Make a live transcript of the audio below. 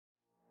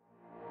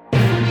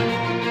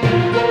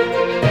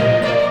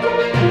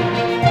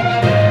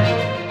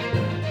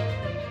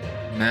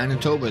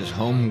Manitoba's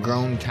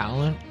homegrown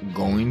talent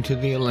going to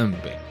the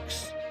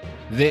Olympics.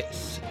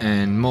 This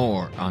and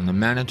more on the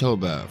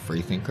Manitoba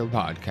Freethinker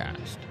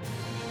Podcast.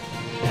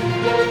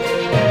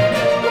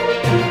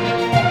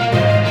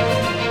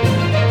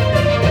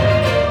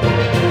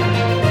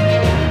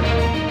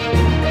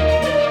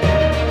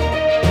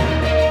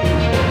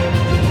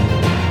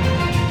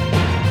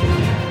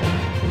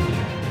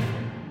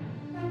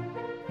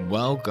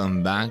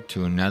 Welcome back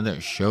to another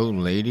show,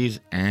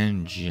 ladies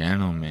and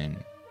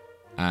gentlemen.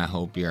 I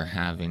hope you're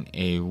having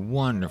a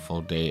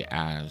wonderful day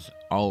as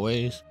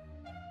always.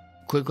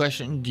 Quick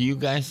question, do you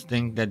guys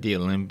think that the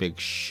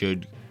Olympics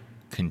should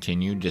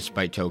continue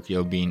despite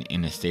Tokyo being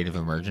in a state of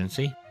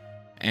emergency?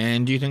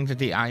 And do you think that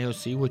the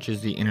IOC, which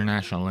is the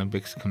International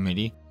Olympics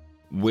Committee,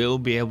 will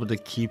be able to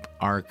keep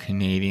our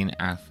Canadian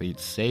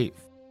athletes safe?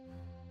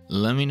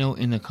 Let me know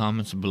in the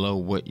comments below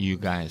what you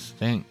guys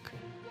think.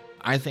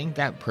 I think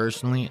that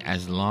personally,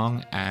 as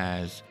long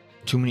as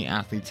too many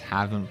athletes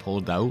haven't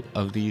pulled out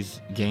of these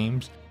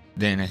games,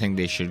 then I think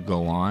they should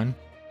go on.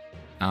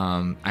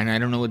 And I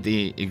don't know what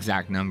the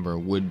exact number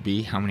would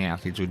be, how many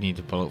athletes would need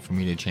to pull out for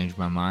me to change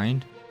my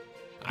mind.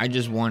 I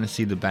just want to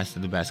see the best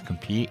of the best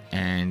compete,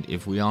 and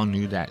if we all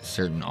knew that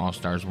certain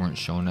all-stars weren't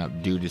showing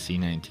up due to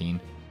C-19,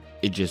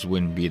 it just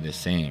wouldn't be the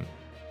same.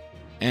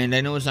 And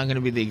I know it's not going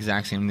to be the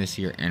exact same this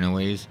year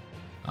anyways.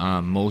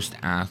 Most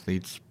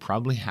athletes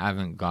probably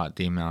haven't got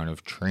the amount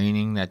of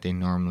training that they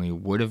normally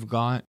would have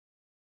got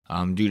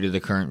due to the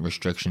current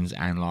restrictions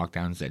and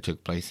lockdowns that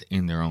took place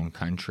in their own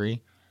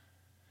country.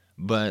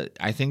 But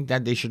I think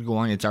that they should go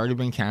on. It's already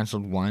been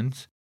canceled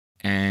once,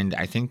 and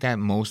I think that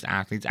most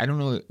athletes, I don't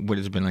know what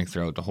it's been like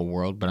throughout the whole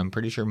world, but I'm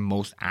pretty sure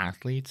most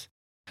athletes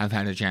have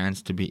had a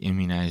chance to be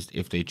immunized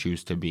if they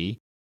choose to be.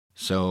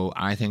 So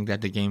I think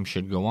that the game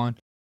should go on.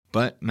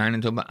 But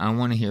Manitoba, I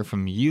want to hear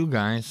from you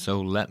guys, so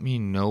let me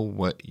know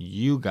what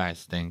you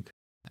guys think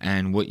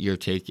and what your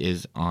take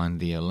is on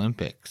the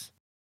Olympics.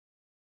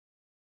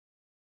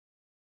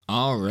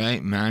 All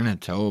right,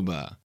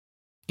 Manitoba.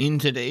 In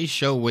today's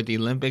show, with the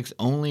Olympics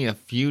only a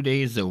few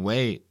days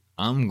away,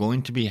 I'm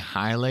going to be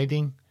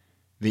highlighting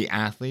the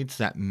athletes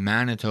that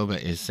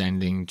Manitoba is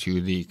sending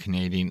to the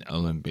Canadian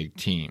Olympic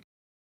team.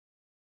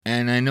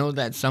 And I know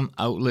that some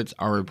outlets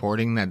are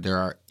reporting that there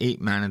are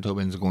 8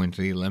 Manitobans going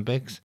to the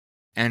Olympics.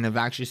 And I've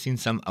actually seen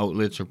some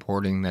outlets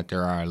reporting that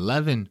there are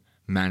 11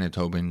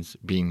 Manitobans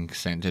being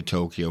sent to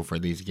Tokyo for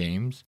these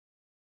games.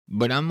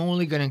 But I'm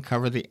only going to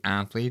cover the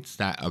athletes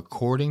that,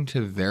 according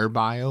to their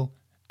bio,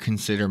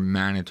 consider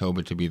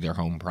Manitoba to be their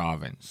home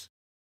province.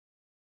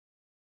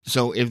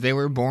 So if they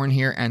were born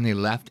here and they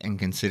left and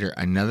consider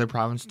another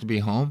province to be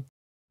home,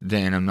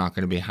 then I'm not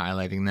going to be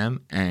highlighting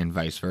them, and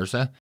vice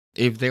versa.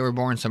 If they were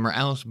born somewhere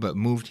else but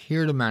moved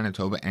here to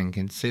Manitoba and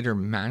consider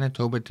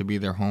Manitoba to be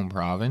their home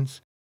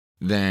province,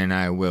 then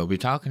I will be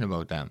talking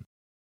about them.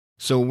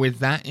 So with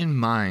that in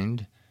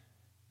mind,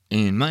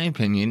 in my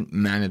opinion,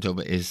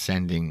 Manitoba is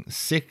sending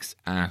 6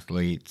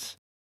 athletes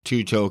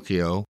to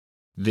Tokyo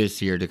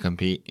this year to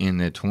compete in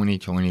the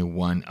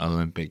 2021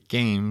 Olympic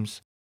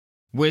Games,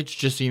 which,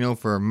 just so you know,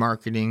 for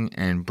marketing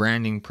and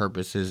branding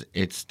purposes,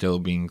 it's still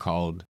being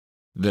called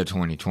the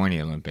 2020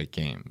 Olympic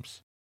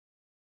Games.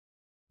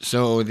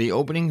 So the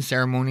opening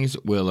ceremonies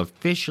will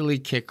officially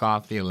kick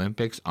off the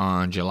Olympics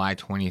on July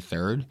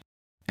 23rd,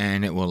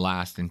 and it will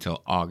last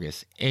until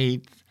August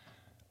 8th.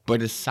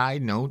 But a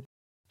side note,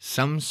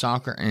 some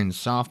soccer and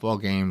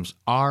softball games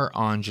are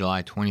on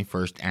July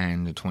 21st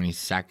and the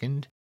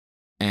 22nd,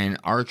 and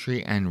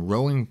archery and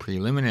rowing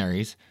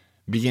preliminaries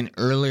begin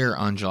earlier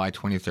on July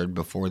 23rd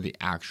before the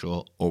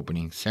actual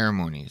opening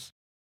ceremonies.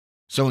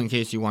 So in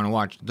case you want to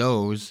watch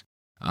those,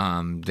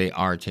 they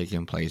are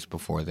taking place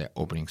before the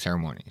opening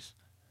ceremonies.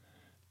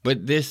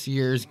 But this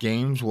year's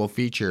games will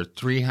feature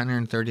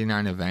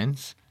 339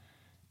 events,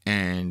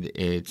 and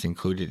it's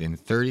included in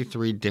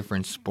 33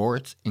 different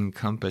sports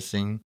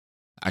encompassing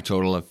a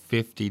total of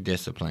 50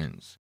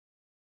 disciplines.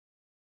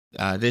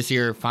 This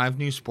year, 5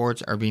 new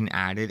sports are being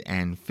added,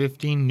 and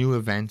 15 new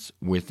events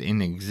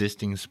within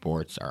existing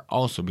sports are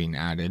also being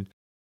added.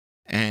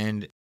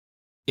 And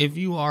if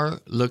you are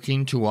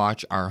looking to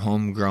watch our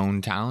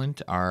homegrown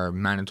talent, our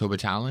Manitoba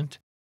talent,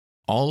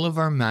 all of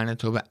our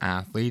Manitoba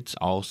athletes,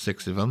 all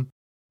 6 of them,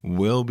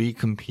 will be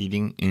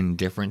competing in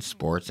different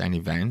sports and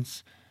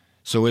events.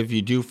 So if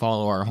you do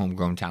follow our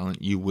homegrown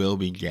talent, you will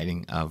be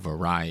getting a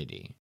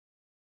variety.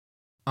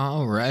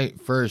 All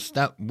right, first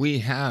up we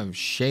have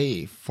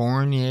Shea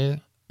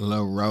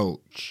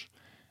Fournier-LaRoche.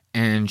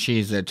 And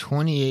she's a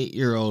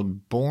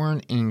 28-year-old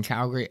born in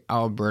Calgary,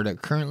 Alberta,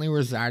 currently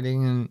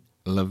residing in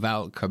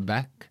Laval,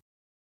 Quebec.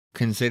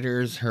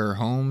 Considers her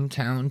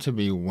hometown to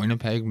be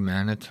Winnipeg,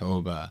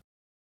 Manitoba.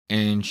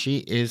 And she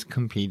is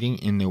competing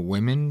in the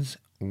women's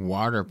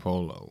water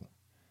polo.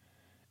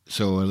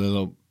 So a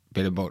little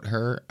bit about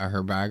her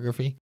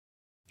biography.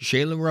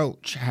 Shea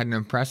LaRoche had an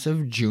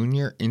impressive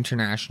junior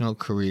international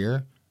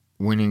career,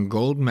 winning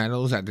gold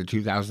medals at the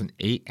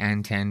 2008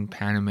 and 10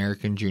 Pan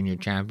American Junior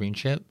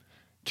Championship,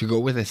 to go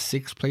with a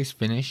 6th place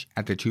finish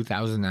at the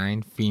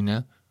 2009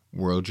 FINA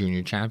World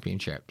Junior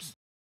Championships.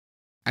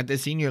 At the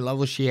senior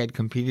level, she had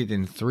competed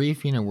in 3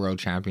 FINA World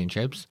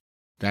Championships,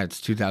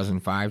 that's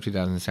 2005,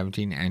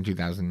 2017, and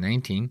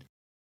 2019,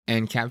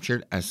 and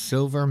captured a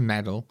silver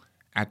medal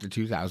at the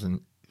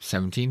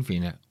 2017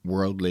 FINA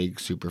World League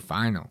Super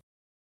Final.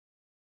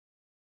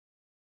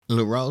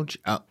 LaRoche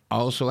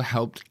also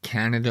helped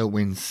Canada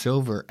win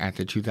silver at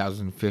the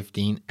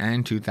 2015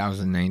 and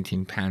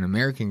 2019 Pan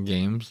American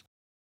Games,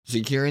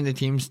 securing the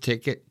team's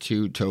ticket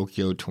to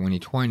Tokyo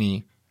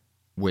 2020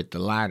 with the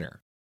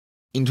latter.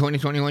 In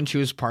 2021, she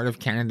was part of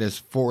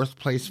Canada's 4th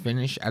place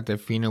finish at the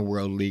FINA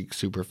World League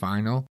Super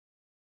Final,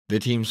 the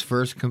team's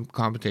first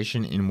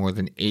competition in more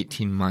than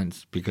 18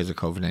 months because of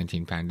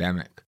COVID-19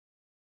 pandemic.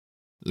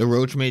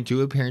 LaRoche made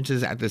 2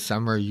 appearances at the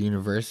Summer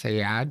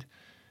Universiade,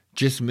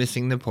 just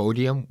missing the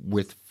podium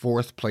with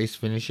 4th place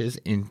finishes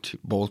in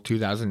both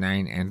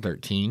 2009 and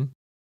 13.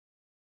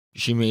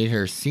 She made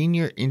her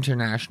senior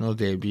international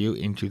debut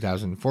in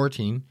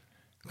 2014,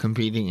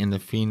 competing in the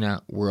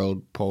FINA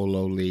World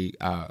Polo League,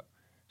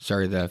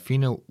 the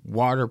FINA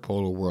Water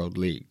Polo World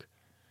League.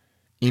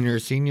 In her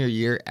senior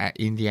year at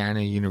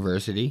Indiana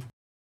University,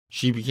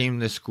 she became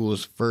the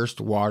school's first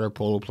water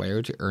polo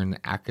player to earn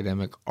the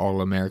academic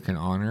All-American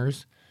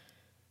honors.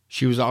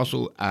 She was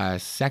also a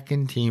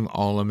second-team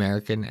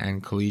All-American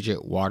and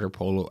Collegiate Water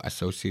Polo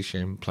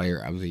Association Player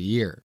of the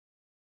Year.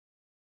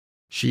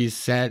 She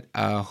set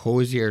a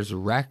Hosier's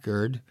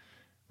record,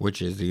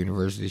 which is the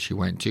university she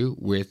went to,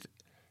 with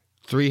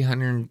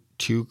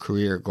 302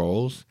 career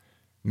goals,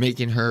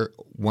 making her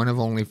one of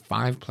only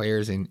 5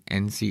 players in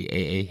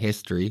NCAA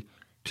history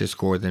to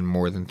score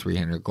more than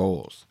 300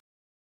 goals.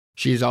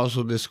 She is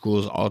also the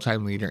school's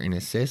all-time leader in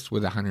assists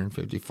with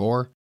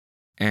 154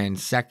 and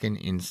second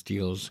in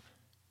steals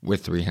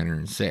with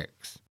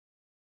 306.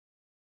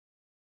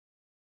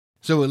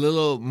 So a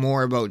little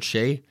more about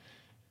Shea.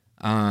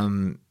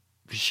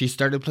 She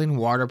started playing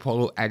water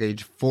polo at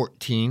age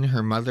 14.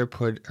 Her mother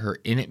put her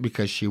in it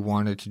because she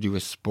wanted to do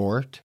a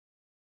sport.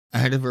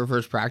 Ahead of her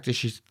first practice,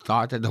 she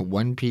thought that the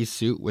one-piece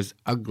suit was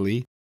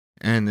ugly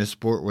and the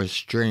sport was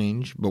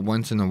strange, but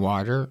once in the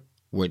water,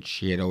 which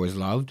she had always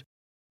loved,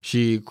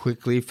 she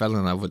quickly fell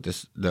in love with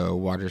the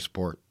water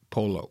sport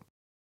polo.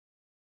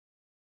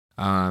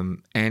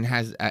 And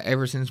has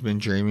ever since been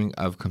dreaming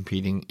of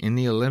competing in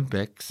the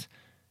Olympics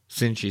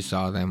since she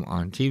saw them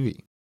on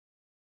TV.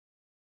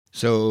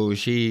 So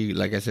she,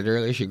 like I said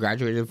earlier, she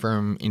graduated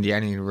from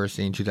Indiana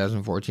University in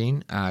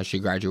 2014. She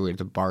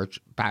graduated with a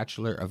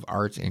Bachelor of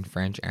Arts in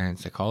French and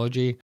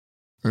Psychology,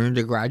 earned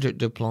a graduate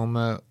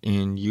diploma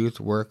in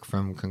youth work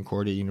from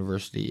Concordia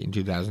University in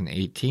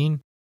 2018,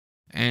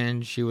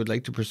 and she would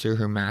like to pursue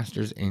her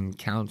master's in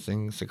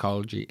counseling,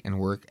 psychology, and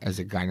work as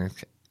a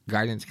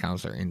guidance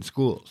counselor in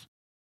schools.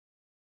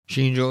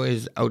 She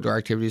enjoys outdoor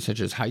activities such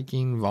as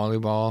hiking and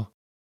volleyball.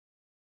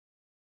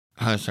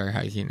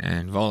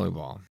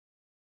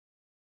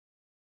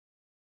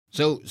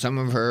 So some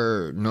of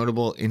her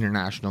notable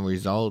international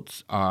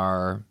results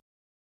are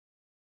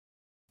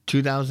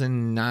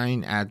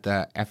 2009 at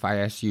the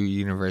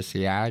FISU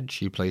Universiade,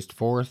 she placed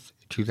 4th.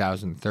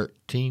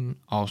 2013,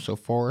 also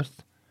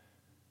 4th.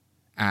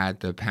 At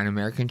the Pan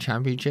American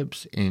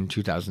Championships in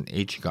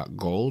 2008, she got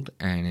gold,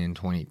 and in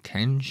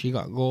 2010, she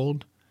got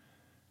gold.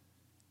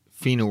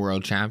 FINA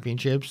World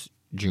Championships,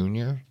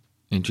 Junior,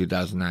 in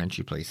 2009,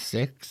 she placed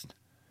 6th.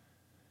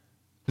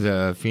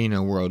 The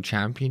FINA World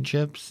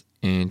Championships,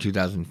 in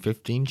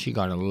 2015, she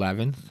got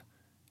 11th.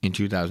 In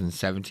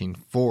 2017,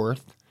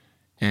 4th.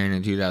 And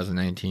in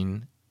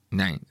 2019,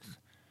 9th.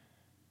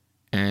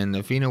 And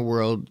the FINA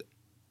World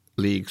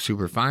League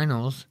Super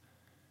Finals,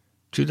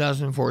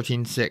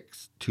 2014,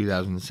 6th.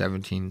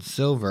 2017,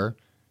 silver.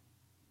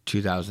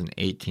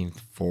 2018,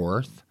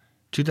 4th.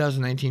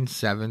 2019,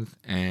 7th.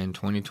 And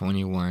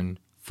 2021,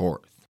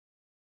 4th.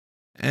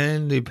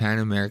 And the Pan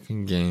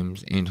American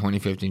Games, in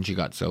 2015, she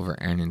got silver.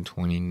 And in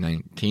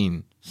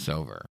 2019,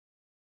 silver.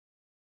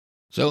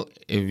 So,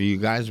 if you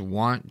guys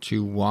want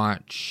to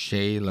watch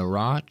Shea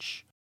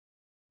LaRoche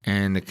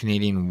and the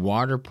Canadian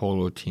water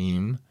polo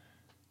team,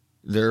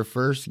 their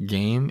first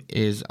game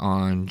is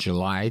on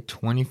July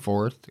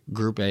 24th,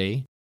 Group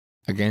A,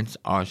 against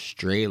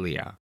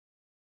Australia.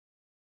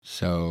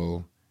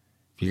 So,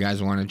 if you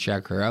guys want to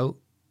check her out,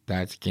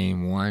 that's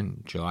Game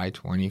 1, July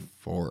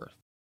 24th.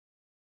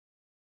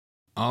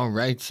 All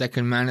right,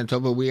 second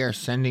Manitoba we are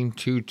sending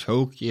to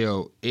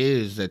Tokyo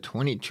is the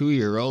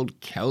 22-year-old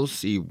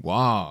Kelsey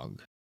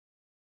Wog.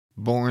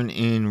 Born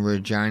in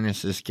Regina,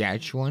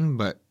 Saskatchewan,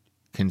 but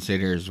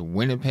considers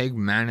Winnipeg,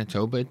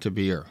 Manitoba to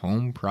be her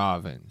home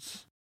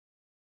province.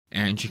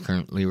 And she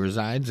currently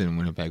resides in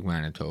Winnipeg,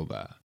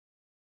 Manitoba.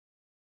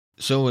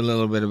 So a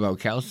little bit about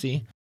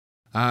Kelsey.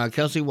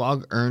 Kelsey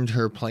Wog earned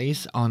her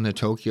place on the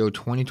Tokyo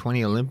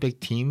 2020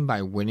 Olympic team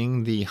by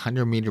winning the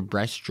 100-meter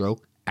breaststroke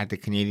at the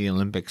Canadian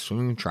Olympic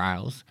Swimming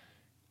Trials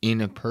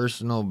in a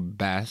personal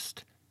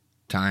best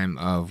time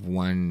of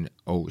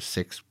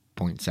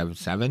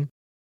 1:06.77.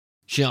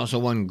 She also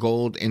won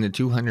gold in the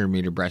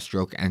 200-meter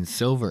breaststroke and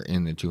silver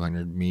in the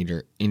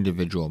 200-meter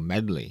individual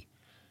medley.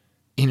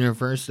 In her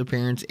first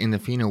appearance in the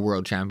FINA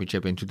World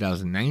Championship in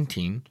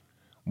 2019,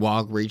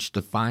 Wog reached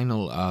the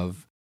final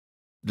of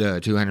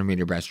the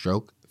 200-meter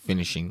breaststroke,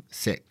 finishing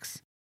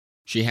 6th.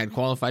 She had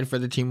qualified for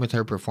the team with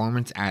her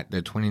performance at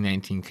the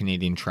 2019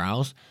 Canadian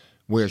Trials,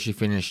 where she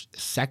finished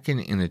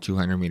 2nd in the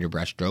 200-meter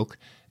breaststroke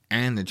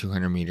and the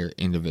 200-meter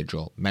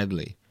individual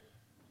medley.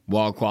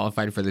 Wall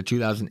qualified for the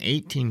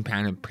 2018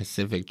 Pan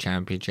Pacific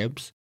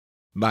Championships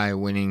by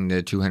winning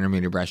the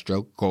 200-meter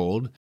breaststroke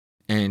gold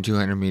and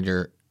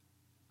 200-meter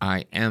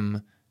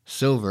IM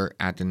silver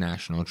at the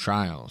national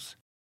trials.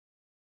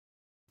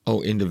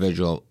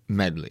 Individual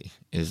medley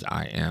is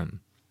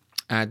IM.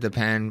 At the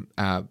Pan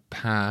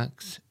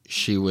Pacs,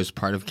 she was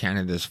part of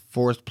Canada's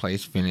 4th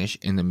place finish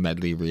in the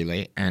medley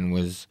relay and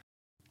was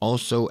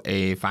also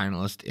a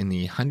finalist in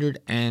the 100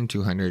 and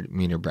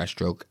 200-meter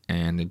breaststroke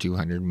and the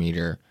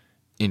 200-meter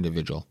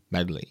individual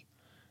medley.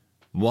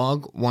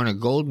 Wog won a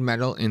gold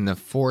medal in the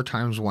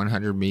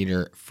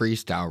 4x100-meter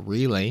freestyle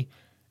relay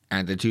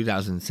at the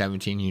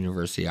 2017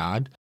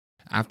 Universiade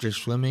after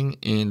swimming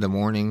in the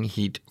morning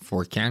heat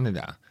for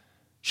Canada.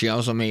 She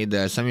also made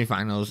the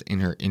semifinals in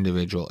her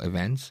individual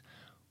events.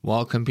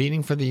 While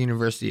competing for the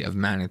University of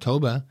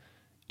Manitoba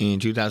in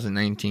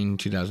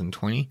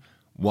 2019-2020,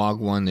 Wog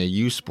won the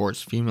U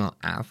Sports Female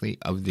Athlete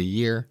of the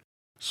Year,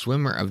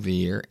 Swimmer of the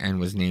Year, and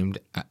was named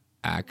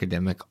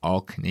Academic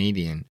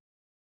All-Canadian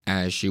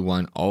as she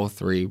won all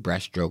 3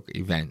 breaststroke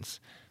events,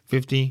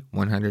 50,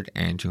 100,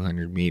 and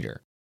 200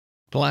 meter,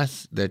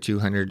 plus the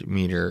 200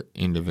 meter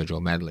individual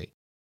medley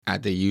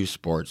at the U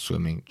Sports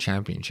Swimming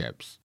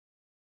Championships.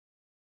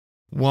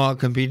 Wog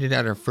competed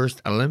at her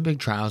first Olympic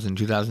trials in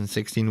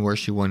 2016, where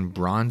she won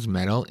bronze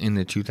medal in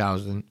the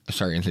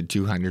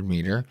 200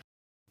 meter,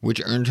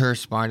 which earned her a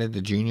spot at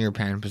the Junior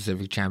Pan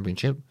Pacific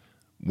Championship,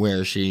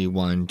 where she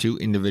won 2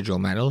 individual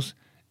medals,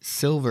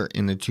 silver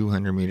in the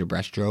 200 meter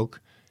breaststroke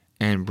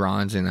and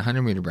bronze in the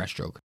 100 meter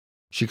breaststroke.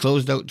 She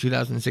closed out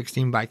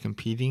 2016 by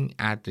competing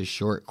at the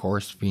short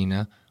course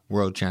FINA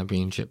World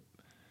Swimming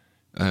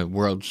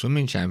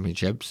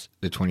Championships,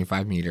 the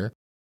 25 meter,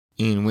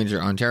 in Windsor,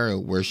 Ontario,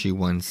 where she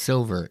won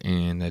silver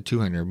in the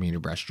 200-meter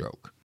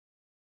breaststroke.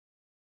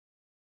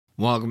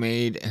 Wog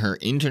made her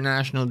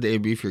international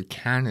debut for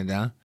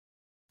Canada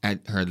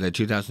at the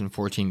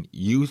 2014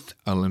 Youth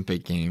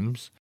Olympic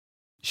Games.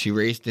 She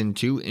raced in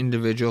 2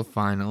 individual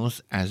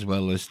finals as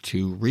well as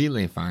 2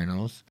 relay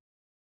finals.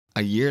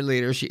 A year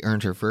later, she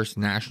earned her first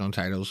national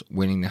titles,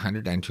 winning the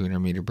 100 and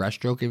 200-meter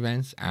breaststroke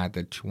events at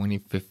the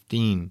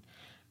 2015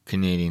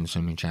 Canadian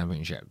Swimming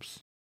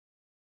Championships.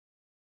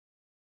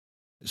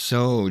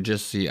 So,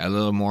 just see a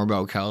little more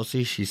about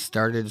Kelsey. She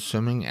started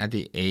swimming at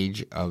the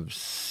age of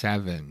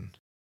 7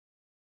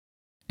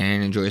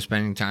 and enjoys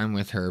spending time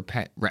with her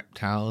pet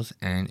reptiles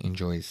and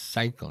enjoys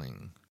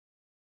cycling.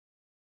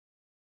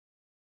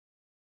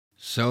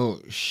 So,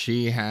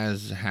 she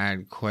has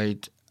had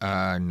quite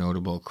a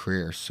notable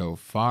career so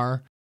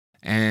far.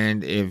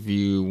 And if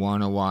you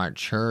want to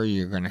watch her,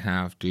 you're going to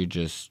have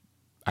to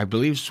I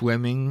believe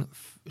swimming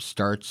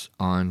starts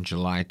on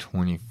July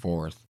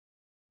 24th.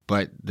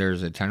 But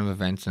there's a ton of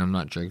events, and I'm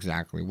not sure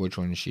exactly which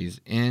one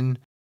she's in.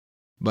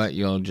 But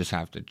you'll just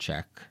have to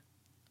check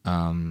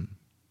online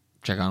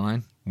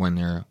when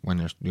they're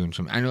doing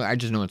some. I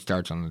just know it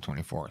starts on the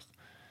 24th.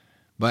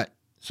 But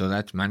so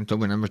that's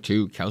Manitoba number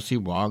 2, Kelsey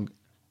Wog,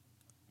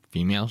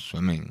 female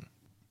swimming.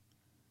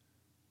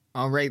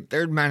 All right,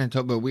 third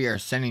Manitoba we are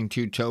sending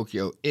to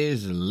Tokyo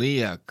is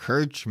Leah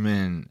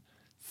Kirchman,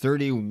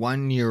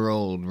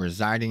 31-year-old,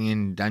 residing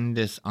in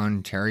Dundas,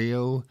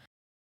 Ontario.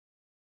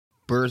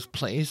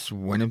 Birthplace,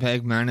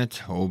 Winnipeg,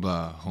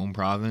 Manitoba. Home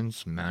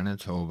province,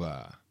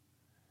 Manitoba.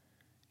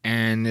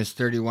 And this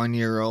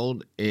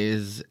 31-year-old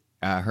is,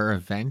 her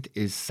event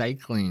is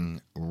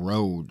cycling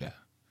road.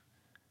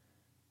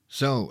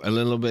 So, a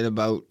little bit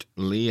about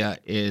Leah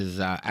is,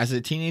 as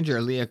a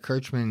teenager, Leah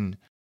Kirchman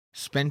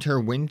spent her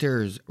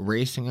winters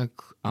racing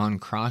on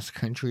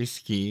cross-country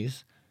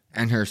skis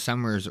and her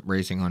summers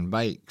racing on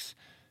bikes.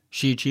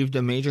 She achieved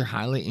a major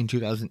highlight in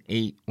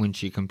 2008 when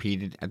she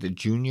competed at the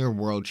Junior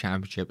World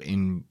Championship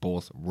in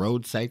both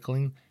road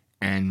cycling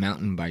and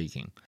mountain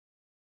biking.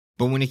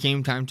 But when it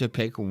came time to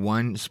pick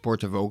one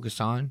sport to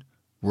focus on,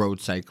 road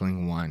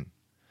cycling won.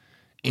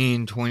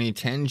 In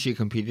 2010, she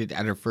competed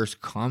at her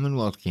first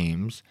Commonwealth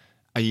Games.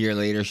 A year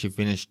later, she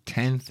finished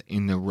 10th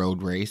in the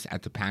road race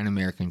at the Pan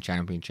American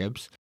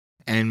Championships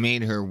and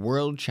made her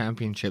World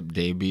Championship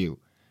debut.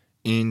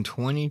 In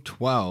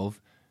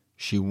 2012,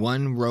 she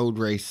won road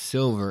race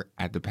silver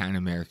at the Pan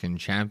American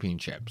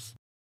Championships.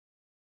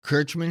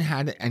 Kirchman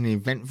had an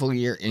eventful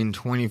year in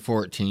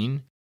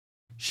 2014.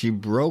 She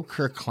broke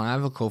her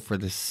clavicle for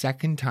the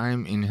second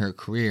time in her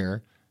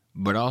career,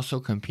 but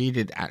also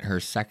competed at her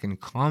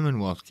second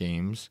Commonwealth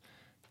Games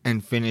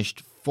and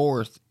finished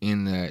 4th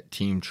in the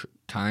team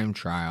time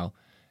trial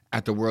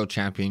at the World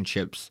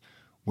Championships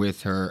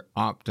with her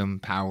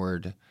Optum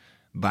powered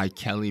by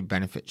Kelly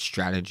Benefit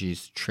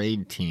Strategies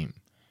trade team.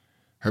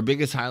 Her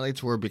biggest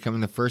highlights were becoming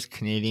the first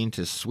Canadian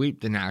to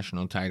sweep the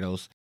national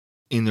titles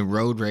in the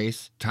road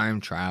race, time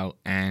trial,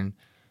 and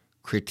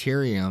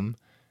criterium,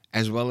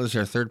 as well as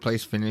her third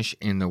place finish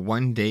in the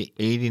one-day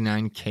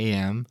 89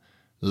 km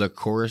La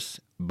Course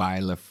by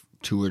La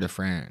Tour de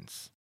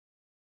France.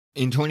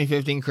 In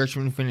 2015,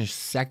 Kirchmann finished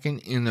second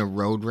in the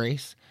road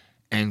race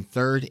and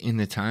third in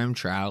the time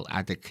trial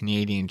at the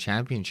Canadian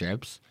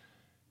Championships.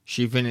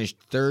 She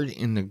finished third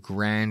in the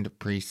Grand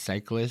Prix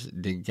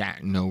Cycliste de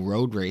Gatineau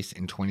road race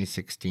in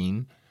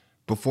 2016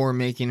 before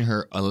making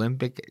her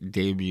Olympic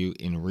debut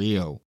in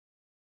Rio.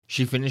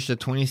 She finished the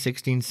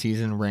 2016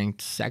 season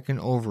ranked second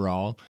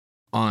overall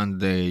on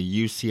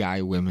the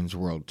UCI Women's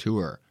World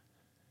Tour.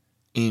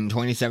 In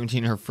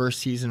 2017, her first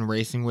season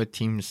racing with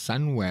Team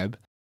Sunweb,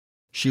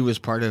 she was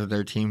part of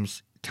their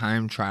team's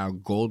time trial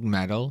gold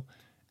medal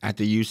at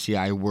the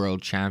UCI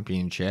World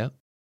Championship.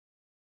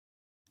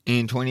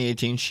 In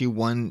 2018, she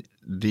won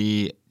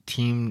the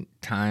team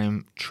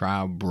time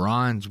trial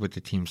bronze with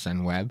the Team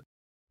Sunweb,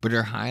 but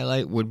her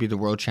highlight would be the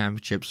World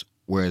Championships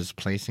was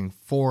placing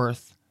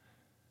fourth.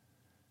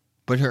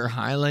 But her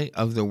highlight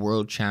of the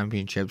World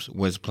Championships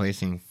was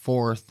placing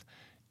fourth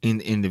in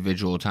the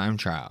individual time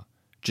trial,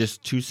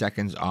 just 2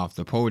 seconds off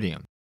the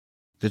podium.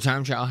 The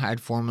time trial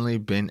had formerly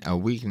been a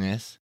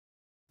weakness,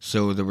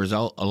 so the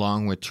result,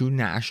 along with 2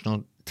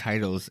 national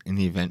titles in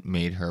the event,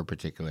 made her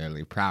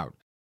particularly proud.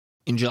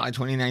 In July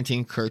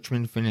 2019,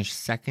 Kirchmann finished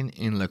second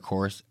in La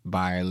Course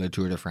by La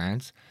Tour de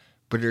France,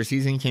 but her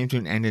season came to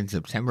an end in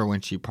September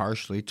when she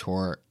partially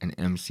tore an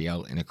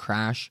MCL in a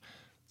crash,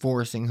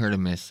 forcing her to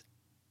miss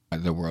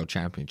the World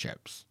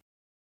Championships.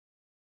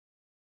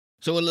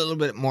 So a little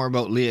bit more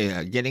about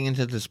Leah. Getting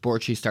into the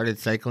sport, she started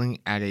cycling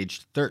at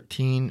age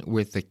 13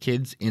 with the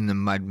Kids in the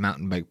Mud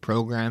mountain bike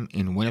program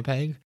in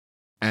Winnipeg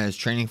as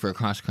training for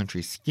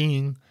cross-country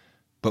skiing,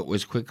 but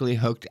was quickly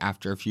hooked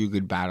after a few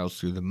good battles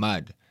through the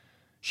mud.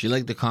 She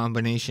liked the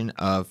combination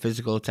of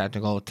physical,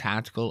 technical,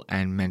 tactical,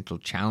 and mental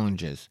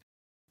challenges.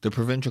 The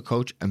provincial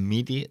coach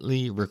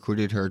immediately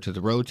recruited her to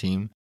the road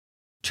team,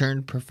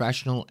 turned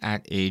professional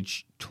at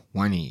age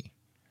 20.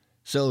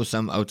 So,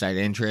 some outside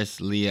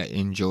interests: Leah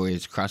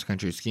enjoys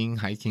cross-country skiing,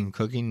 hiking,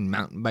 cooking,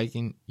 mountain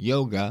biking,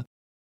 yoga.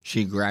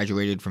 She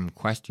graduated from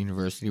Quest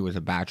University with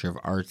a Bachelor of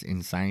Arts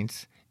in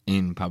Science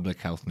in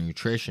Public Health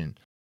Nutrition.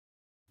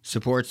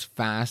 Supports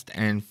Fast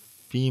and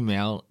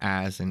Female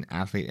as an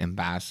athlete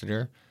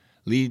ambassador.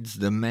 Leads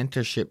the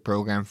mentorship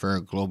program for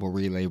a Global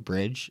Relay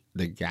Bridge,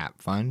 the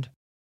GAP Fund,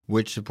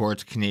 which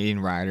supports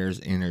Canadian riders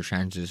in their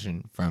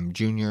transition from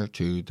junior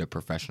to the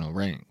professional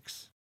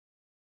ranks.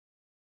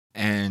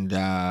 And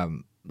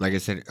like I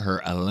said,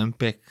 her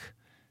Olympic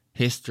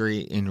history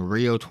in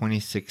Rio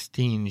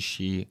 2016,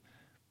 she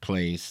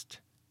placed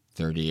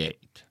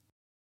 38.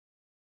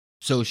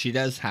 So she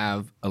does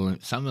have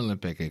some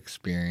Olympic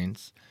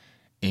experience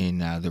in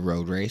the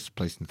road race,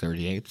 placing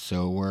 38th.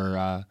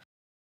 So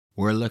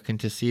we're looking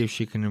to see if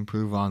she can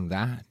improve on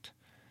that.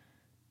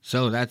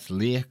 So that's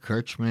Leah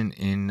Kirchmann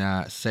in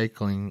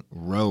cycling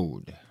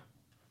road.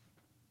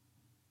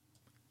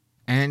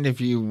 And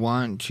if you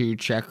want to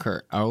check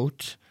her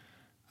out,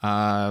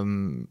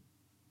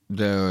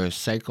 the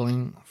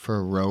cycling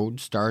for road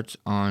starts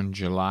on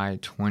July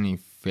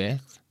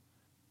 25th,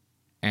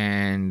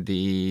 and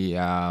the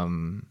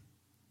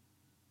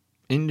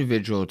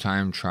individual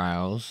time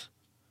trials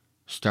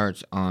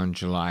starts on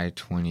July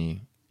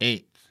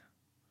 28th.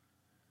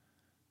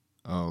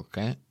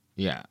 Okay,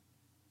 yeah.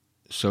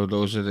 So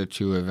those are the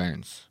 2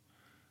 events.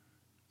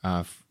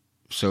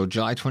 So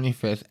July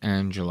 25th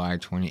and July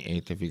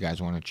 28th, if you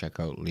guys want to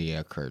check out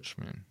Leah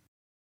Kirchmann.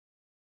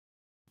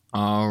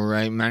 All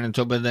right,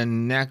 Manitoba, the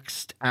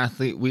next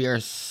athlete we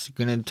are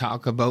going to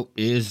talk about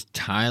is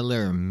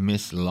Tyler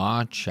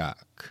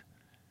Mislawchuk.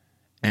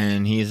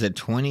 And he is a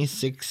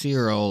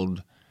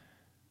 26-year-old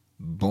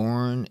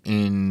born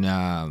in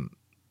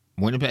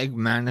Winnipeg,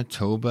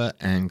 Manitoba,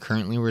 and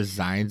currently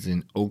resides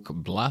in Oak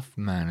Bluff,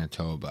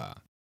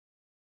 Manitoba.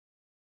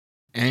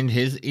 And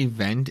his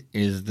event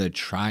is the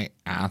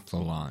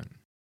triathlon.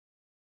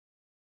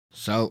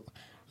 So,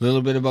 a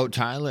little bit about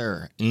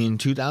Tyler. In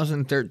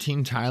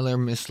 2013, Tyler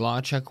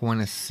Mislawchuk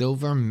won a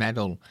silver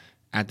medal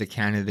at the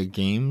Canada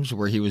Games,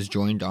 where he was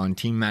joined on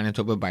Team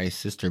Manitoba by his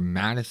sister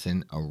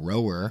Madison, a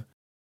rower.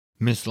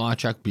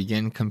 Mislawchuk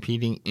began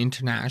competing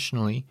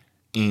internationally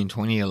in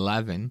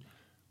 2011,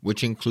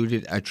 which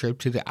included a trip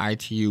to the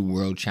ITU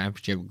World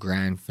Championship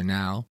Grand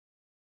Finale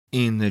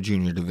in the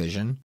junior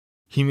division.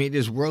 He made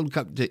his World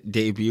Cup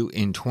debut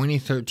in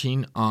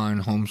 2013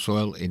 on home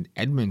soil in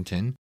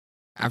Edmonton,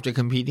 after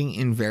competing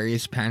in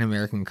various Pan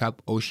American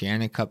Cup,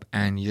 Oceanic Cup,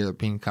 and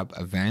European Cup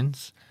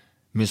events.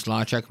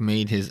 Mislawchuk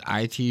made his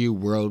ITU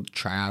World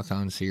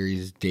Triathlon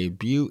Series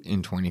debut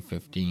in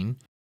 2015.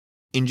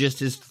 In just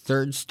his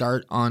 3rd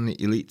start on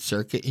the elite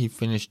circuit, he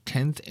finished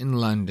 10th in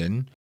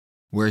London,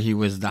 where he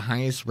was the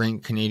highest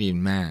ranked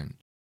Canadian man.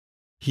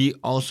 He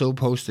also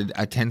posted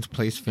a 10th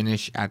place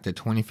finish at the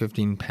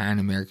 2015 Pan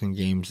American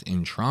Games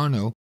in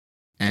Toronto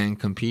and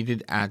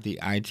competed at the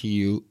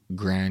ITU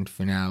Grand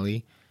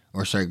Final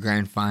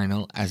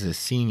as a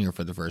senior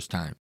for the first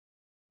time.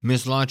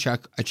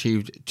 Mislawchuk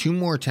achieved 2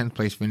 more 10th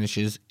place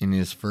finishes in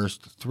his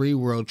first 3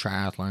 World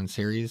Triathlon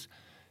Series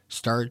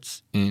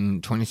starts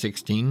in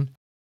 2016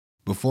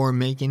 before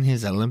making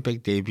his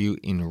Olympic debut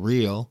in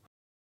Rio,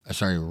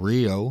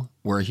 Rio,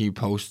 where he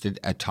posted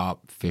a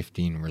top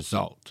 15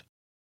 result.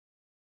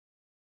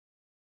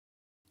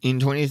 In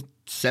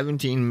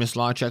 2017,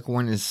 Myslachek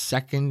won his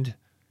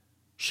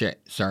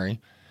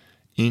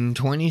In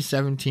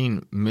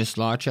 2017,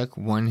 Myslachek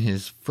won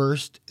his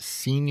first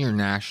senior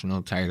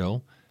national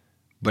title,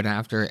 but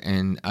after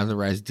an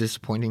otherwise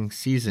disappointing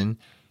season,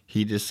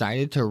 he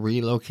decided to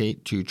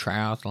relocate to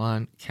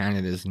Triathlon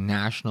Canada's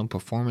National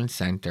Performance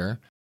Centre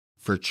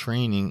for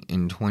training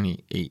in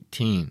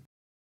 2018.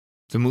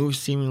 The move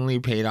seemingly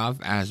paid off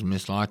as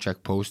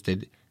Myslachek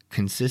posted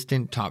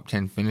consistent top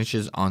 10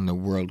 finishes on the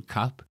World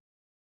Cup,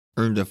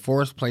 earned a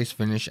 4th place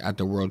finish at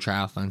the World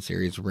Triathlon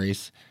Series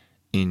race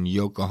in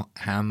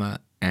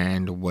Yokohama,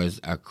 and was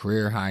a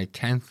career high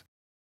 10th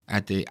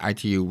at the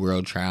ITU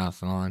World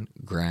Triathlon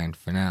Grand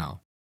Finale.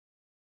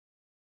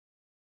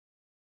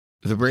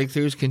 The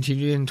breakthroughs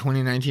continued in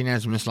 2019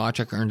 as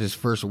Myslachek earned his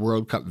first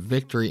World Cup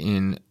victory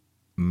in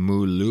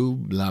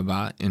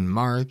Mooloolaba in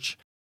March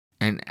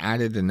and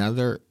added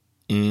another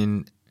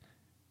in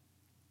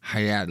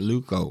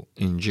Hayatluko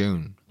in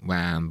June.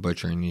 Wow, I'm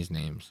butchering these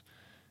names.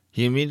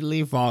 He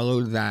immediately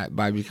followed that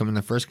by becoming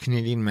the first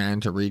Canadian man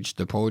to reach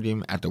the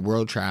podium at the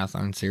World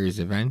Triathlon Series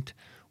event,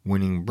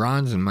 winning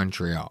bronze in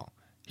Montreal.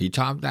 He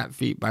topped that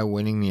feat by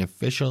winning the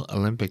official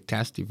Olympic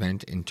test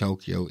event in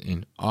Tokyo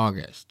in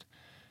August.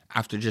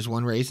 After just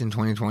one race in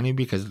 2020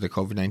 because of the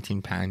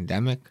COVID-19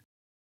 pandemic,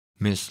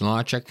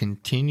 Myslachek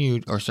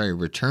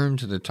returned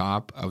to the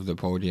top of the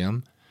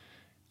podium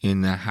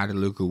in the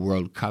Hayatluko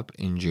World Cup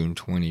in June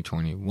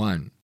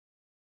 2021.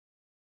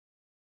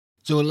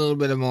 So a little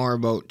bit more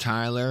about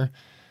Tyler.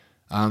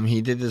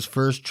 He did his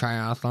first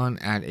triathlon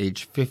at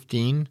age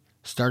 15,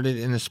 started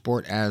in the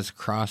sport as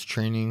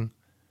cross-training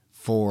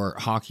for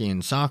hockey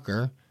and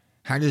soccer,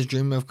 had his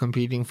dream of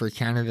competing for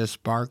Canada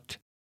sparked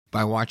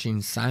by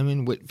watching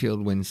Simon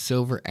Whitfield win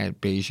silver at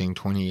Beijing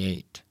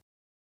 28.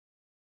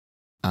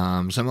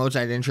 Some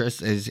outside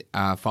interest is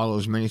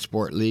follows many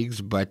sport leagues,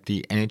 but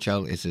the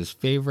NHL is his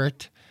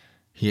favorite.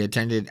 He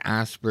attended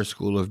Asper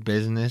School of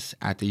Business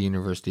at the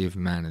University of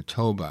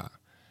Manitoba.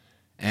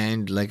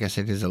 And like I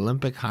said, his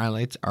Olympic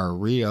highlights are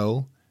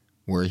Rio,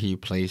 where he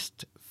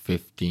placed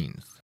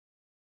 15th.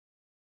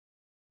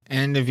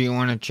 And if you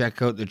want to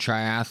check out the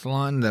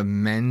triathlon, the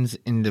men's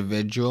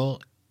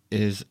individual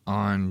is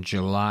on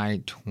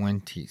July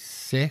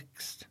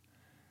 26th.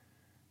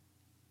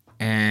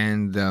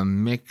 And the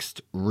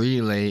mixed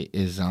relay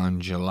is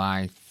on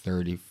July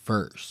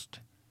 31st.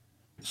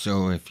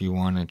 So if you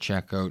want to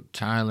check out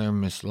Tyler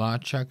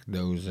Myslachek,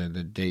 those are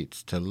the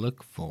dates to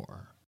look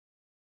for.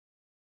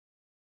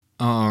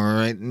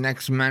 Alright,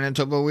 next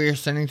Manitoba we are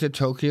sending to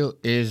Tokyo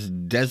is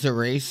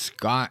Desiree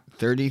Scott,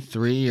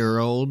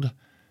 33-year-old.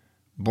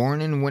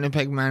 Born in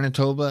Winnipeg,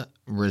 Manitoba,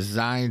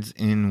 resides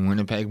in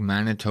Winnipeg,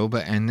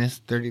 Manitoba, and this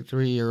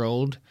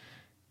 33-year-old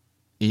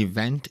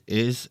event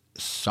is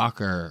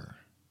soccer.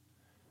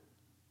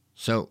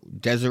 So,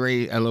 a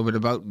little bit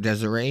about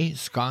Desiree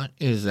Scott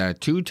is a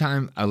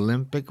 2-time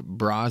Olympic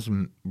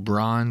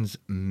bronze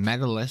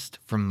medalist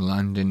from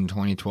London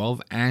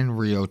 2012 and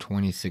Rio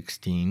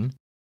 2016.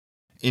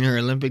 In her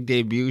Olympic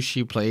debut,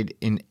 she played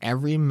in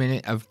every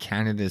minute of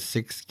Canada's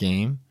 6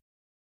 games.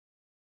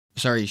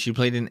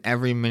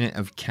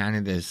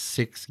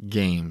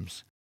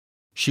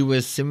 She She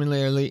was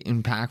similarly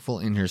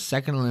impactful in her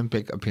second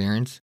Olympic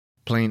appearance,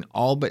 playing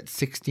all but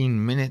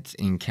 16 minutes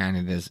in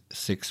Canada's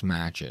 6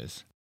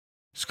 matches.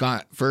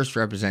 Scott first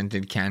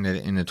represented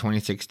Canada in the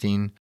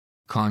 2016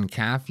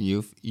 CONCACAF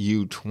Youth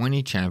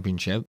U20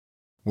 Championship,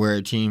 where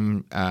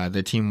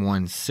the team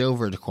won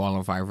silver to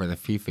qualify for the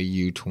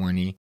FIFA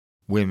U20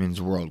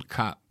 Women's World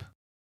Cup.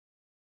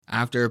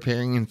 After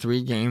appearing in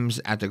 3 games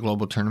at the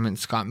global tournament,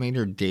 Scott made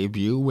her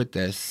debut with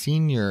the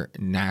senior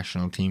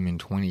national team in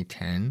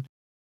 2010,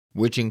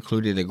 which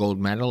included a gold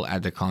medal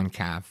at the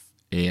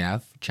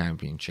CONCACAF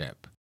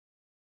Championship.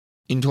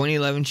 In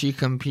 2011, she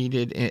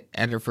competed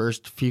at her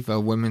first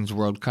FIFA Women's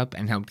World Cup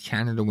and helped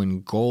Canada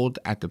win gold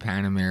at the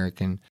Pan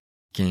American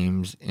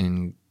Games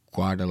in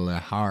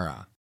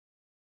Guadalajara.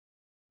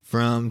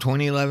 From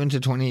 2011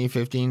 to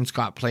 2015,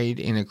 Scott played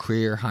in a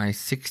career-high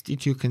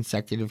 62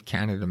 consecutive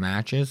Canada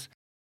matches.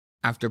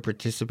 After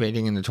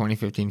participating in the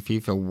 2015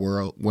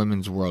 FIFA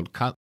Women's World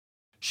Cup,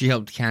 she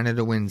helped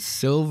Canada win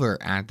silver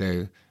at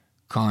the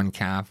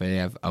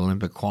CONCACAF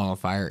Olympic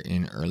qualifier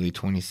in early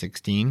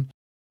 2016,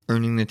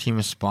 earning the team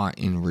a spot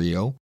in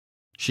Rio.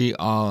 She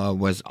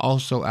was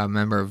also a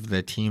member of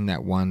the team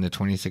that won the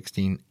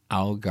 2016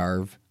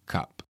 Algarve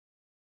Cup.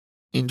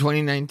 In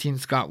 2019,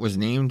 Scott was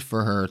named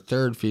for her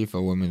 3rd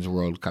FIFA Women's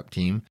World Cup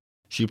team.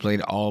 She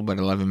played all but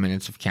 11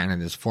 minutes of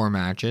Canada's 4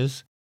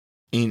 matches.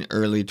 In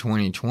early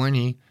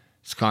 2020,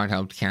 Scott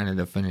helped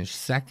Canada finish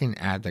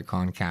 2nd at the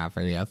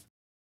CONCACAF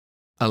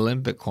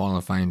Olympic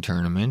qualifying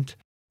tournament,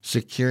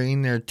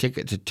 securing their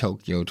ticket to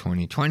Tokyo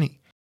 2020.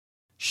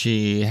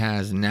 She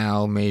has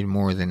now made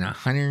more than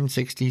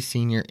 160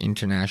 senior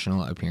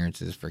international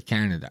appearances for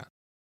Canada.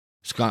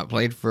 Scott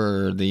played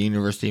for the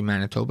University of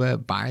Manitoba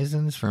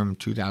Bisons from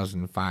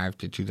 2005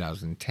 to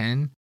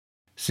 2010.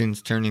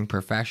 Since turning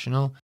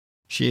professional,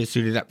 She is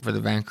suited up for the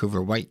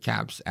Vancouver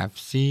Whitecaps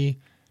FC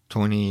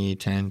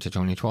 2010 to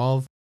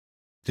 2012,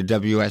 the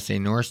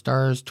WSA North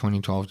Stars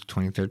 2012 to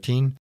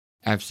 2013,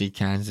 FC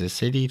Kansas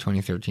City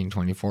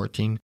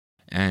 2013-2014,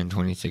 and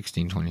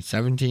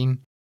 2016-2017,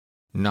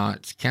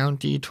 Notts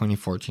County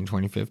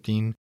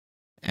 2014-2015,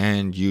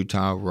 and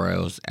Utah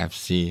Royals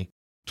FC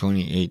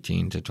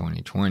 2018 to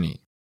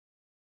 2020.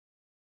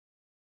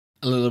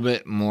 A little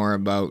bit more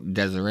about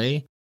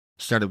Desiree.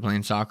 Started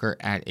playing soccer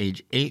at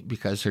age 8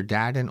 because her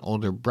dad and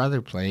older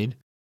brother played,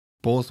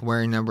 both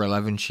wearing number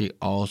 11 she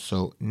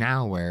also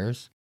now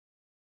wears.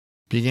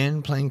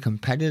 Began playing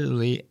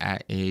competitively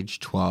at age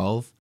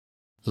 12.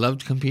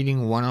 Loved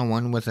competing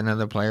one-on-one with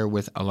another player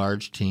with a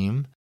large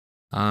team.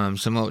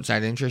 Some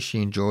outside interests,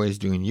 she enjoys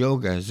doing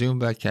yoga,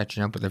 Zumba,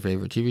 catching up with her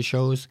favorite TV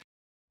shows.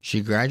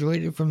 She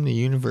graduated from the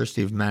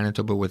University of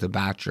Manitoba with a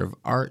Bachelor of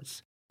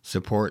Arts,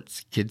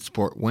 supports Kids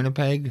Sport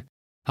Winnipeg,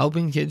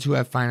 helping kids who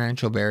have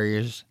financial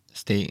barriers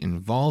stay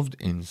involved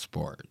in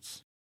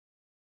sports.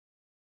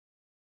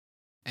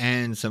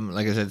 And some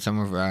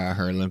of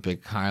her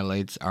Olympic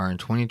highlights are in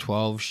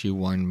 2012, she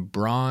won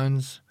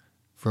bronze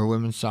for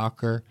women's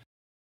soccer.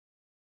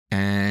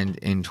 And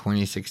in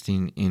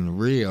 2016 in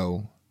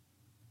Rio,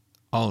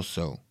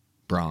 also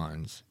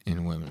bronze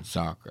in women's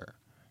soccer.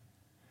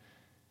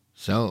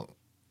 So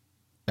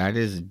that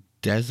is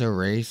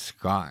Desiree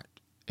Scott,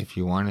 if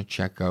you want to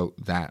check out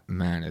that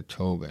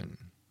Manitoban.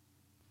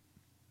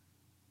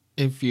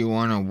 If you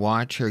want to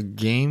watch her,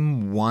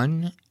 game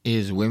 1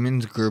 is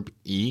Women's Group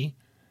E,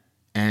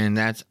 and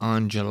that's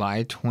on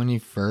July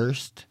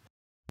 21st,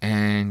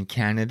 and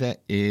Canada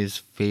is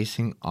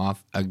facing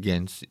off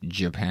against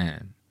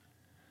Japan.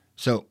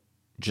 So,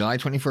 July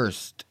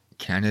 21st,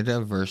 Canada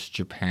versus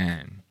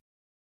Japan.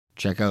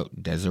 Check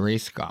out Desiree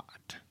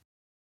Scott.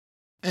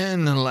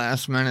 And the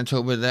last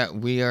Manitoba that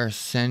we are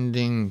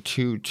sending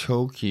to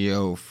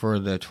Tokyo for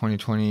the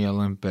 2020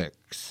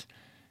 Olympics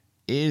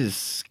is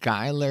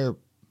Skylar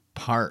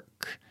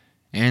Park.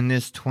 And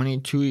this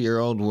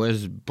 22-year-old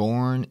was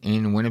born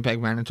in Winnipeg,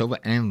 Manitoba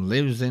and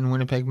lives in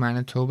Winnipeg,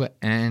 Manitoba,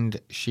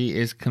 and she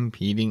is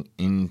competing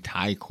in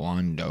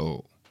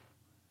Taekwondo.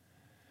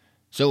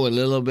 So a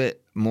little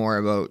bit more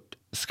about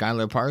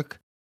Skylar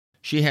Park.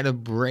 She had a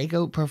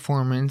breakout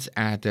performance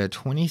at the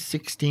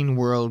 2016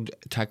 World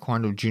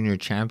Taekwondo Junior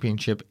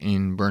Championship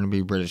in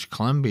Burnaby, British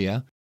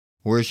Columbia,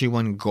 where she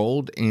won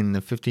gold in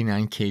the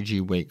 59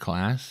 kg weight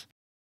class.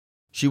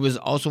 She was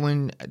also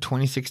in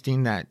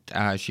 2016 that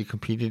she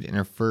competed in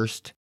her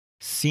first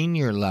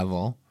senior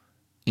level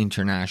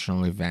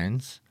international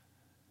events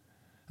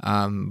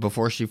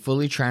before she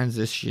fully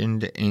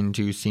transitioned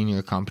into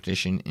senior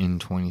competition in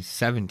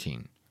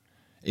 2017.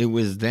 It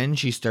was then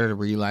she started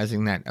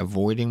realizing that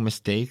avoiding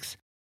mistakes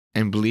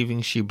and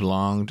believing she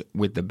belonged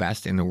with the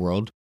best in the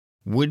world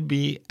would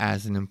be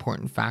as an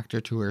important factor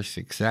to her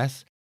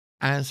success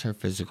as her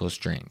physical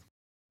strength.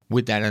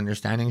 With that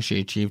understanding,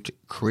 she achieved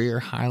career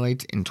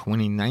highlights in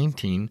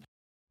 2019,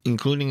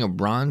 including a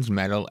bronze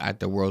medal at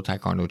the World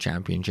Taekwondo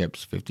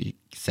Championships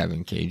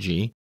 57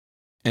 kg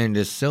and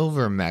a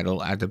silver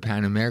medal at the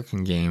Pan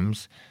American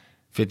Games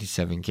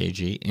 57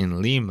 kg in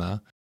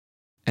Lima,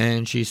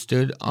 and she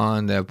stood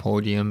on the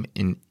podium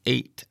in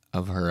 8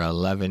 of her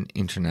 11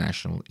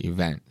 international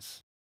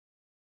events.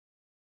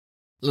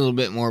 A little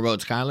bit more about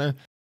Skylar.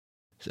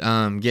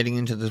 Getting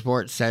into the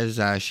sport, says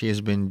she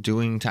has been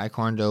doing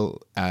Taekwondo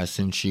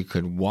since she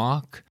could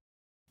walk.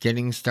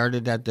 Getting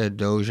started at the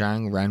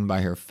dojang run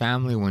by her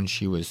family when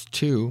she was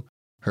 2.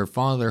 Her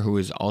father, who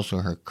is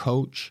also her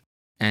coach,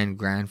 and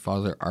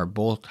grandfather are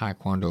both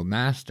Taekwondo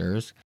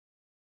masters.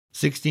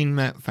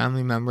 16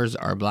 family members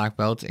are black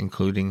belts,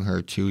 including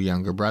her 2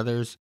 younger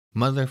brothers,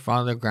 mother,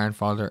 father,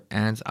 grandfather,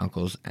 aunts,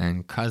 uncles,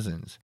 and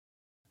cousins.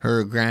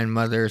 Her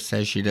grandmother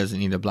says she doesn't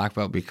need a black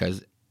belt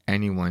because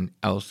anyone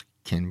else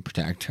can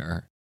protect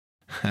her.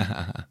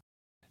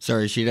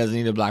 Sorry, she doesn't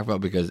need a black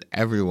belt because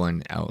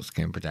everyone else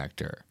can protect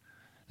her.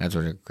 That's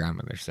what her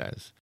grandmother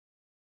says.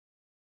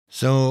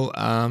 So,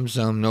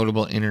 some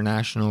notable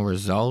international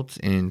results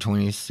in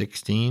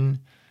 2016.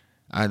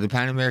 The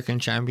Pan American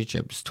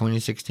Championships,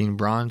 2016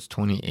 bronze,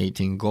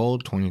 2018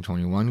 gold,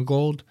 2021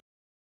 gold.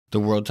 The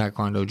World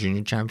Taekwondo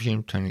Junior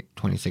Championship,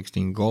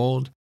 2016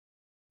 gold.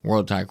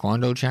 World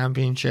Taekwondo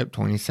Championship,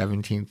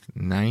 2017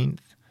 9th,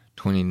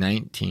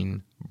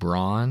 2019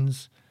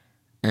 bronze.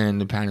 And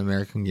the Pan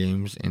American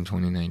Games in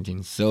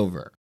 2019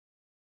 silver.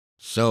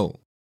 So,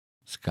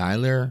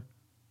 Skylar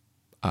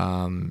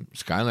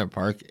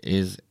Park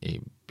is a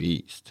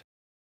beast.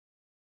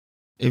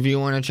 If you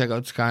want to check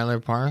out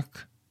Skylar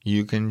Park,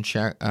 you can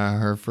check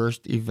her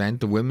first event,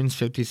 the women's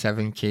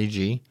 57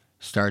 kg,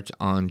 starts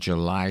on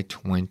July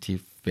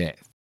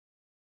 25th.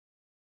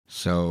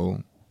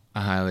 So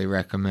I highly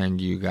recommend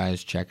you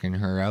guys checking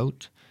her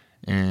out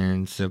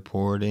and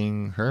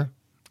supporting her.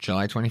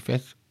 July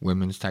 25th,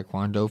 women's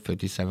Taekwondo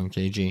 57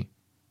 kg.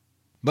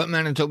 But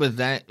Manitoba,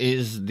 that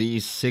is the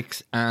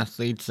 6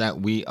 athletes that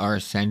we are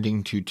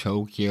sending to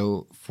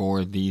Tokyo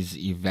for these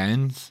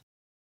events.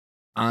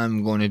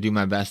 I'm going to do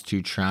my best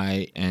to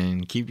try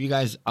and keep you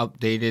guys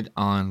updated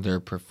on their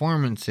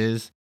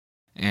performances.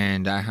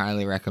 And I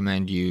highly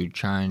recommend you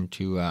trying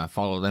to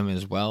follow them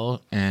as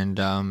well and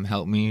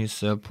help me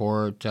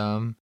support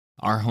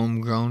our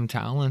homegrown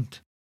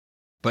talent.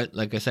 But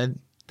like I said,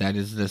 that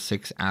is the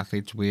 6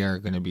 athletes we are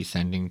going to be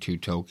sending to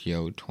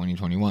Tokyo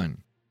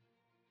 2021.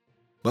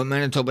 But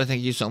Manitoba,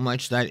 thank you so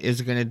much. That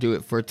is going to do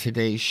it for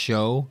today's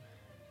show.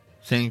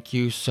 Thank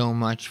you so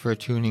much for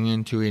tuning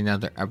in to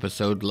another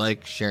episode.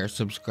 Like, share,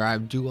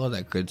 subscribe, do all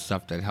that good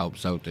stuff that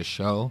helps out the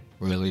show.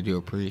 Really do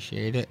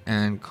appreciate it.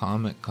 And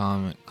comment.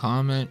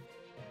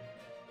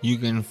 You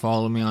can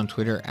follow me on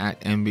Twitter at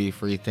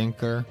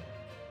MBFreeThinker.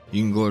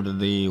 You can go to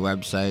the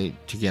website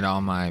to get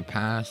all my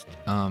past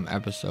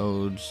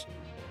episodes,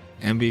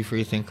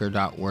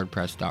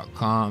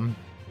 mbfreethinker.wordpress.com.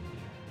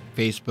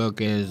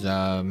 Facebook is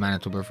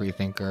Manitoba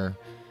Freethinker.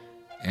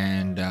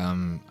 And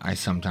I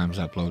sometimes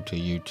upload to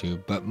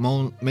YouTube, but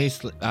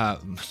mostly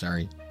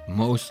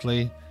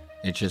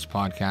it's just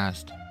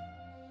podcast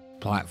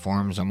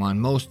platforms. I'm on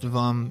most of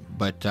them,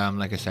 but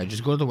like I said,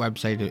 just go to the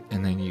website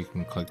and then you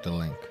can click the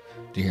link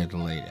to hear the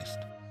latest.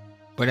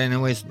 But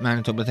anyways,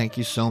 Manitoba, thank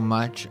you so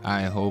much.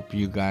 I hope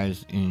you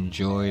guys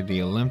enjoy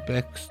the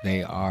Olympics.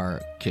 They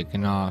are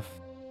kicking off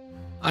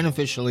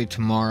unofficially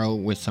tomorrow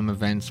with some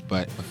events,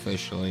 but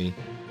officially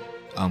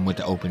with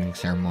the opening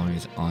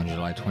ceremonies on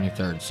July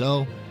 23rd.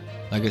 So,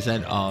 like I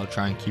said, I'll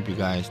try and keep you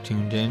guys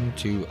tuned in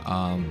to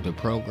the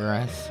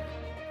progress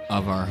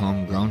of our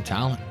homegrown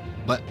talent.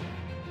 But,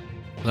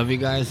 love you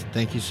guys.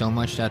 Thank you so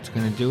much. That's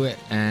going to do it.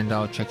 And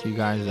I'll check you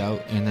guys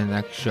out in the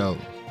next show.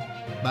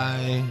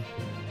 Bye.